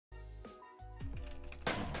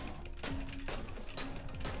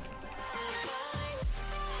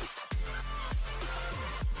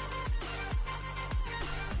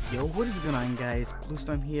Yo, what is going on, guys?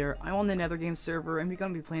 Bluestorm here. I'm on the Nethergames server and we're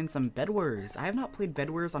gonna be playing some Bedwars. I have not played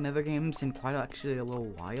Bedwars on Nethergames in quite actually a little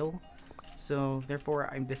while. So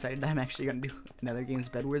therefore I've decided I'm actually gonna do a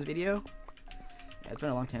Nethergames Bedwars video. Yeah, it's been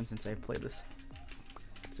a long time since I've played this.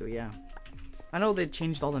 So yeah. I know they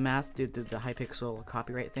changed all the maps due to the Hypixel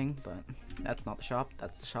copyright thing, but that's not the shop,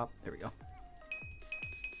 that's the shop. There we go.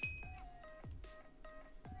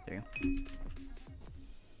 There you go.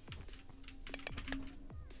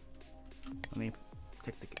 Let me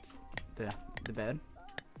take the bed.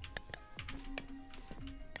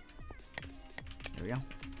 There we go.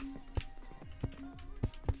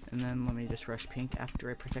 And then let me just rush pink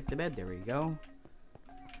after I protect the bed. There we go.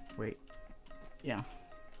 Wait. Yeah.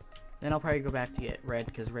 Then I'll probably go back to get red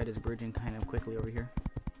because red is bridging kind of quickly over here.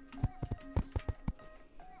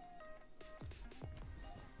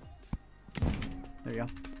 There we go.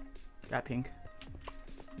 Got pink.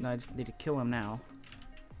 Now I just need to kill him now.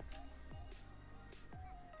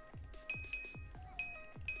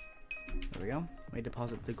 There we go. Let me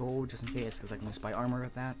deposit the gold just in case, because I can just buy armor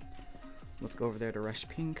with that. Let's go over there to rush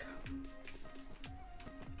pink.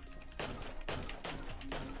 There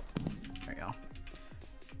we go.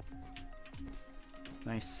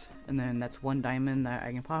 Nice. And then that's one diamond that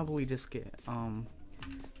I can probably just get,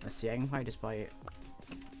 let's see, I can probably just buy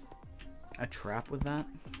a trap with that,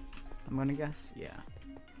 I'm gonna guess. Yeah.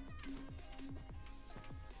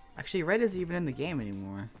 Actually, red isn't even in the game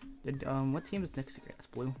anymore. Did, what team is next to it? That's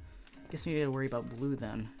blue. Guess we need to worry about blue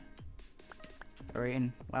then. Alright,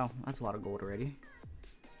 and wow, that's a lot of gold already.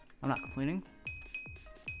 I'm not complaining.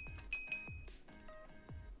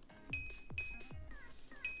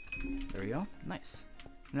 There we go. Nice.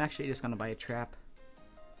 I'm actually just gonna buy a trap.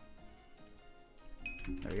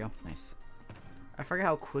 There we go. Nice. I forget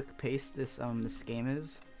how quick paced this this game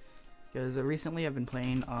is, because recently I've been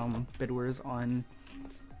playing Bedwars on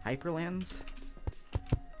Hyperlands.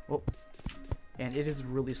 Oh. And it is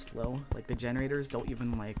really slow. Like, the generators don't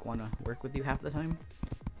even like want to work with you half the time.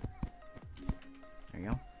 There you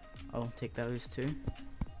go. I'll take those too.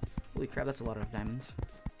 Holy crap, that's a lot of diamonds.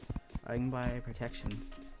 I can buy protection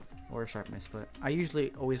or sharpness, but I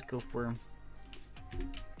usually always go for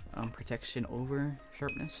protection over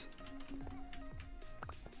sharpness.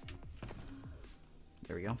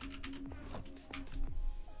 There we go.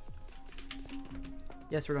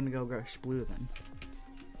 Yes, we're gonna go rush blue then.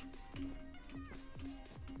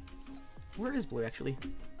 Where is blue actually?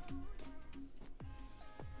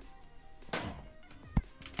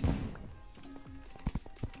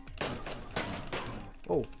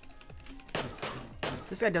 Oh.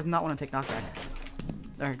 This guy does not want to take knockback.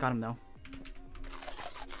 There, got him though.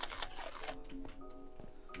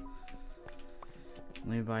 Let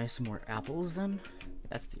me buy some more apples then.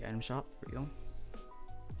 That's the item shop. There we go.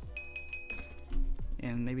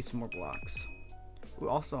 And maybe some more blocks. Ooh,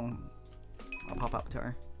 also a pop-up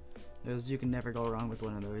tower. Because you can never go wrong with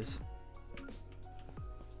one of those.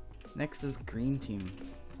 Next is green team.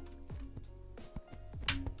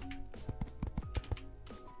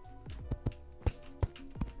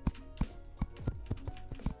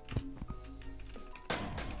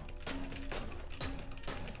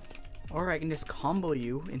 Or I can just combo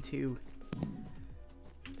you into...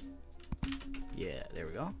 Yeah, there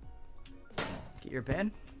we go. Get your bed.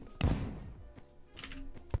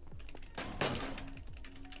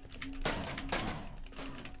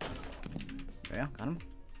 Yeah, got him.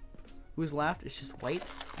 Who's left? It's just white,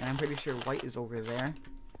 and I'm pretty sure white is over there.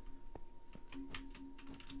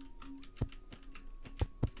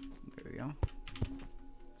 There we go.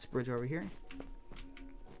 Let's bridge over here.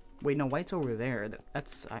 Wait, no, white's over there.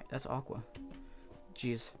 That's aqua.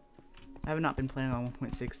 Jeez, I have not been playing on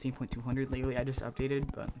 1.16.200 lately. I just updated,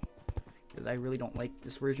 but because I really don't like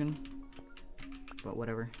this version. But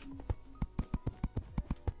whatever.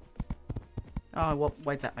 Oh, well,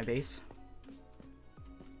 white's at my base.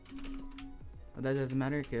 But that doesn't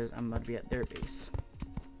matter because I'm about to be at their base.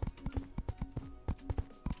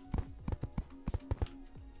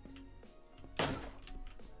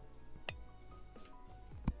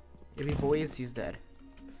 If he voids, he's dead.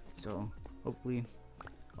 So hopefully,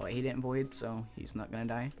 oh, he didn't void, so he's not gonna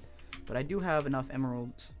die. But I do have enough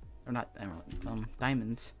emeralds, or not emerald,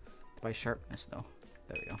 diamonds to buy sharpness though.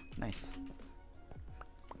 There we go. Nice.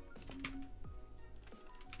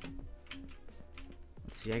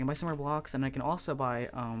 See, I can buy some more blocks, and I can also buy,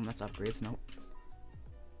 that's upgrades, nope.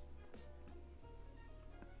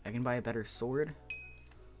 I can buy a better sword,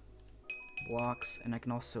 blocks, and I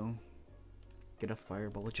can also get a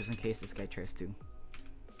fireball, just in case this guy tries to,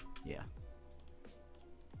 yeah.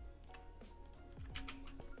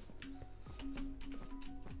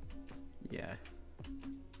 Yeah.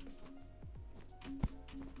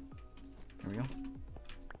 There we go.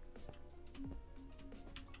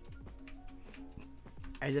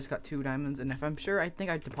 I just got 2 diamonds, and if I'm sure, I think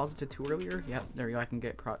I deposited 2 earlier. Yep, there we go. I can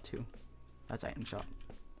get prot 2. That's item shop.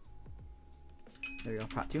 There we go,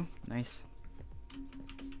 prot 2. Nice.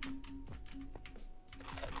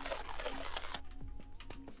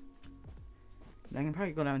 I can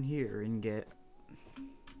probably go down here and get...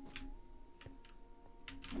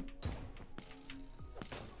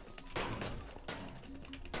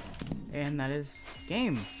 And that is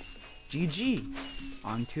game. GG.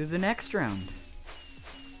 On to the next round.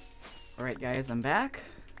 Alright guys, I'm back.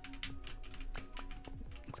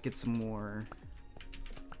 Let's get some more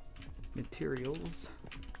materials.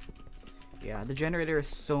 Yeah, the generator is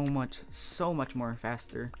so much more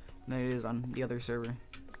faster than it is on the other server.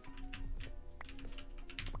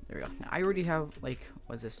 There we go. Now, I already have, like,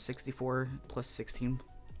 what is this, 64 plus 16.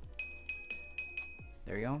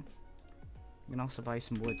 There we go. You can also buy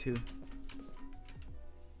some wood too.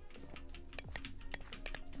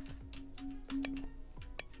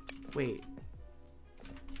 Wait.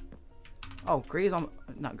 Oh, gray is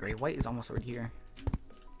not gray. White is almost right here.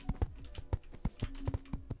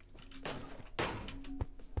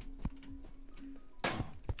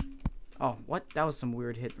 Oh, what? That was some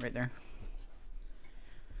weird hit right there.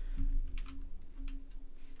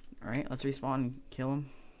 Alright, let's respawn and kill him.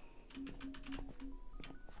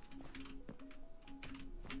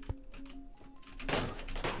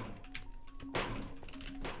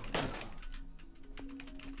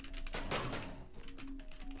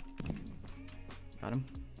 Got him.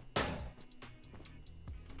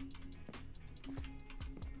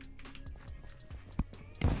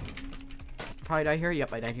 Probably die here?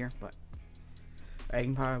 Yep, I died here, but I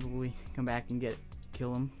can probably come back and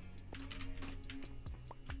kill him.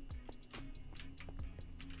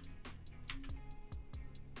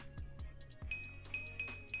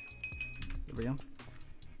 There we go.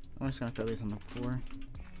 I'm just gonna throw these on the floor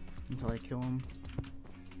until I kill him.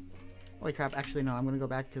 Holy crap, actually no, I'm gonna go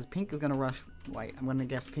back because pink is gonna rush white. I'm gonna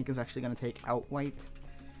guess pink is actually gonna take out white.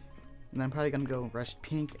 And then I'm probably gonna go rush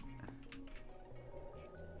pink.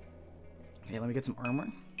 Okay, let me get some armor.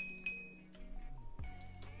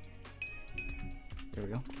 There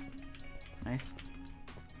we go. Nice.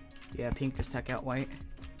 Yeah, pink just took out white.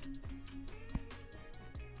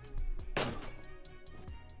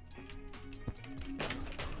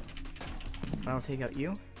 I'll take out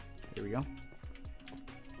you. There we go.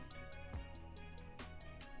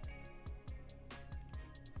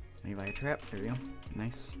 Maybe buy a trap. There we go.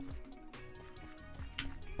 Nice.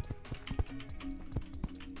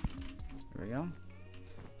 There we go.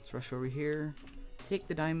 Let's rush over here. Take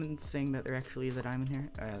the diamonds, saying that there actually is a diamond here.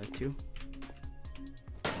 Like 2.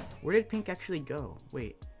 Where did pink actually go?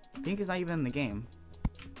 Wait. Pink is not even in the game.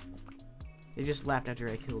 They just left after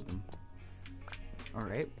I killed them.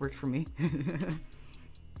 Alright, works for me.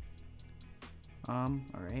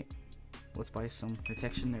 Alright. Let's buy some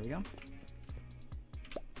protection. There we go.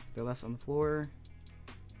 Throw less on the floor.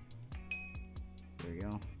 There we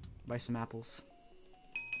go. Buy some apples.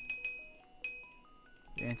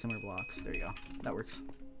 And some more blocks. There you go. That works.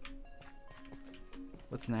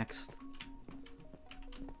 What's next?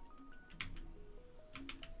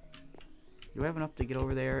 Do I have enough to get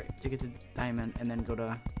over there to get to diamond and then go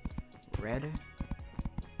to red?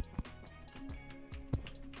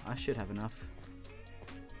 I should have enough.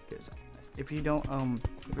 Because if you don't,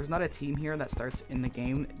 if there's not a team here that starts in the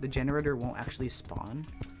game, the generator won't actually spawn.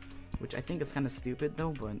 Which I think is kind of stupid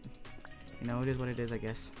though, but you know, it is what it is, I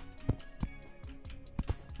guess.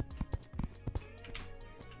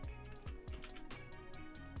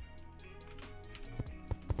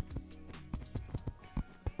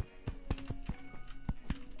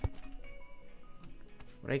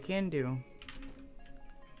 What I can do,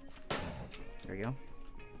 there we go.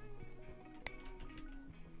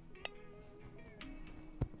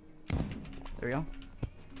 There we go.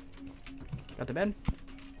 Got the bed.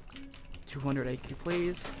 200 IQ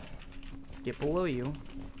plays. Get below you.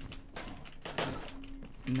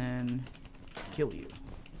 And then kill you.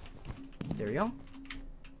 There we go.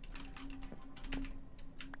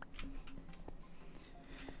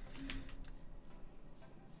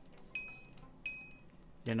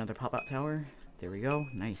 Get another pop-out tower. There we go.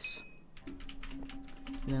 Nice.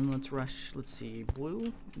 And then let's rush. Let's see.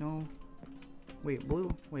 Blue? No. Wait, blue?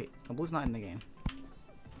 Wait. No, blue's not in the game.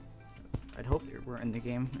 I'd hope they were in the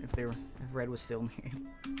game if red was still in the game.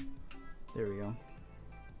 There we go.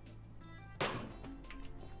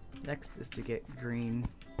 Next is to get green.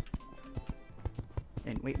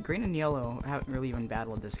 And wait, green and yellow haven't really even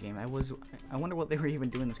battled this game. I wonder what they were even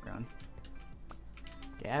doing this ground.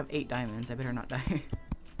 Okay, I have 8 diamonds. I better not die.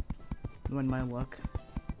 When my luck,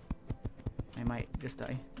 I might just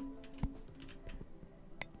die.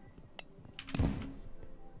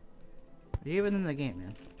 Are you even in the game,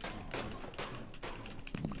 man?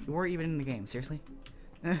 You weren't even in the game, seriously?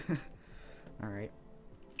 Alright.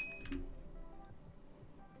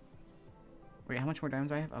 Wait, how much more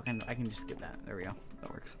diamonds do I have? Okay, I can just get that. There we go. That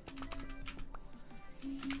works.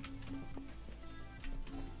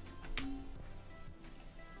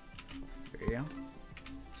 There you go.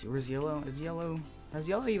 Let's see, where's yellow? Has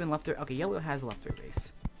yellow even left their... Okay, yellow has left their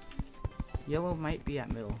base. Yellow might be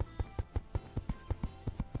at middle.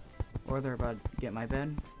 Or they're about to get my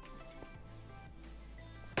bed.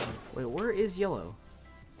 Wait, where is yellow?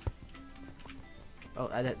 Oh,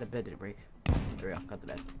 the bed didn't break. There we go, got the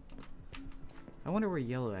bed. I wonder where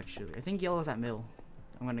yellow actually... I think yellow's at middle.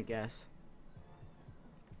 I'm gonna guess.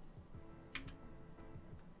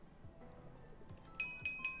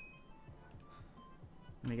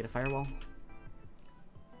 Let me get a firewall.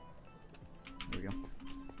 There we go.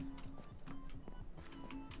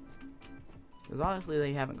 Because honestly,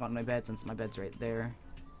 they haven't gotten my bed since my bed's right there.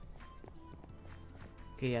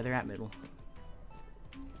 Okay, yeah, they're at middle.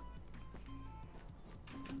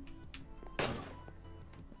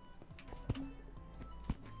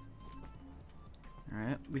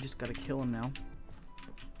 Alright, we just gotta kill him now.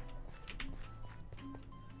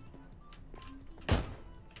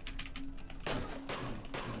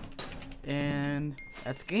 And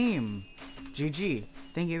that's game. GG.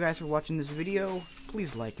 Thank you guys for watching this video.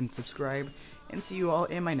 Please like and subscribe. And see you all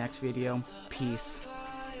in my next video. Peace.